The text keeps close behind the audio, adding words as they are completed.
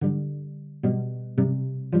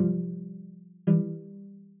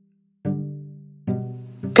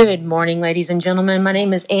Good morning, ladies and gentlemen. My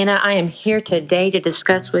name is Anna. I am here today to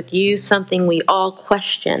discuss with you something we all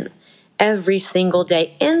question every single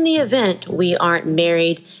day in the event we aren't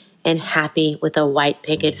married and happy with a white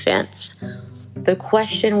picket fence. The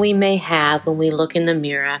question we may have when we look in the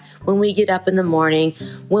mirror, when we get up in the morning,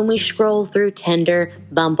 when we scroll through Tinder,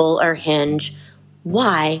 Bumble, or Hinge,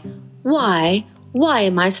 why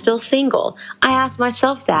am I still single? I ask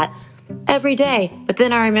myself that every day, but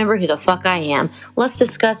then I remember who the fuck I am. Let's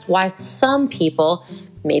discuss why some people,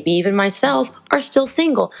 maybe even myself, are still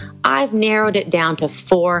single. I've narrowed it down to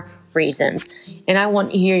 4 reasons, and I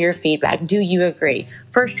want to hear your feedback. Do you agree?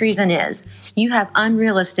 First reason is you have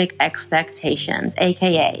unrealistic expectations,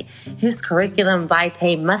 aka his curriculum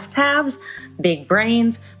vitae must-haves, big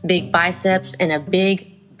brains, big biceps, and a big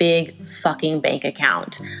fucking bank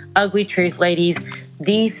account. Ugly truth, ladies,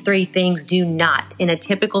 these 3 things do not, in a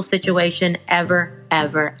typical situation, ever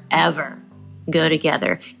go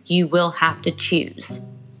together. You will have to choose.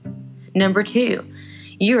 Number 2,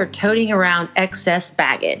 you are toting around excess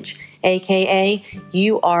baggage, aka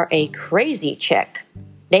you are a crazy chick.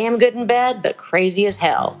 Damn good in bed, but crazy as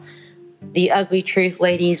hell. The ugly truth,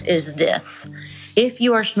 ladies, is this. If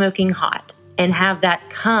you are smoking hot and have that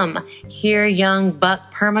come here young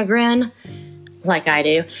buck permagrin, like I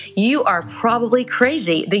do, you are probably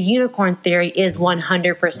crazy. The unicorn theory is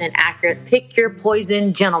 100% accurate. Pick your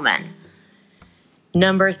poison, gentlemen.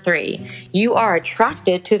 Number 3, you are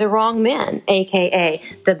attracted to the wrong men, aka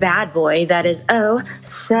the bad boy that is oh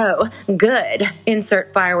so good.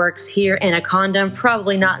 Insert fireworks here and a condom,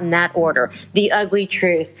 probably not in that order. The ugly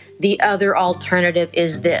truth, the other alternative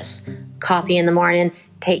is this. Coffee in the morning,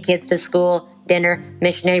 take kids to school, dinner,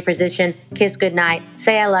 missionary position, kiss goodnight,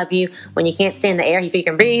 say I love you. When you can't stand the air, he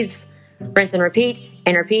freaking breathes. Rinse and repeat,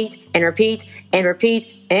 and repeat, and repeat, and repeat,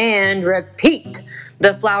 and repeat.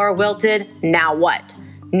 The flower wilted, now what?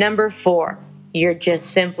 Number 4, you're just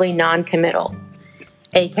simply non-committal.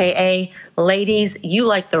 AKA, ladies, you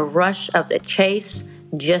like the rush of the chase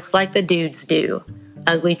just like the dudes do.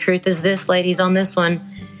 Ugly truth is this, ladies, on this one.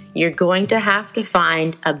 You're going to have to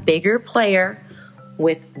find a bigger player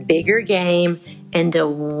with bigger game and a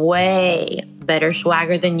way better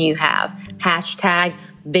swagger than you have. Hashtag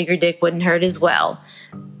bigger dick wouldn't hurt as well.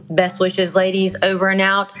 Best wishes, ladies. Over and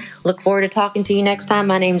out. Look forward to talking to you next time.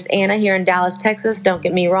 My name's Anna here in Dallas, Texas. Don't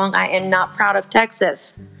get me wrong, I am not proud of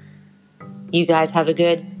Texas. You guys have a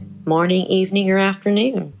good morning, evening, or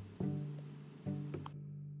afternoon.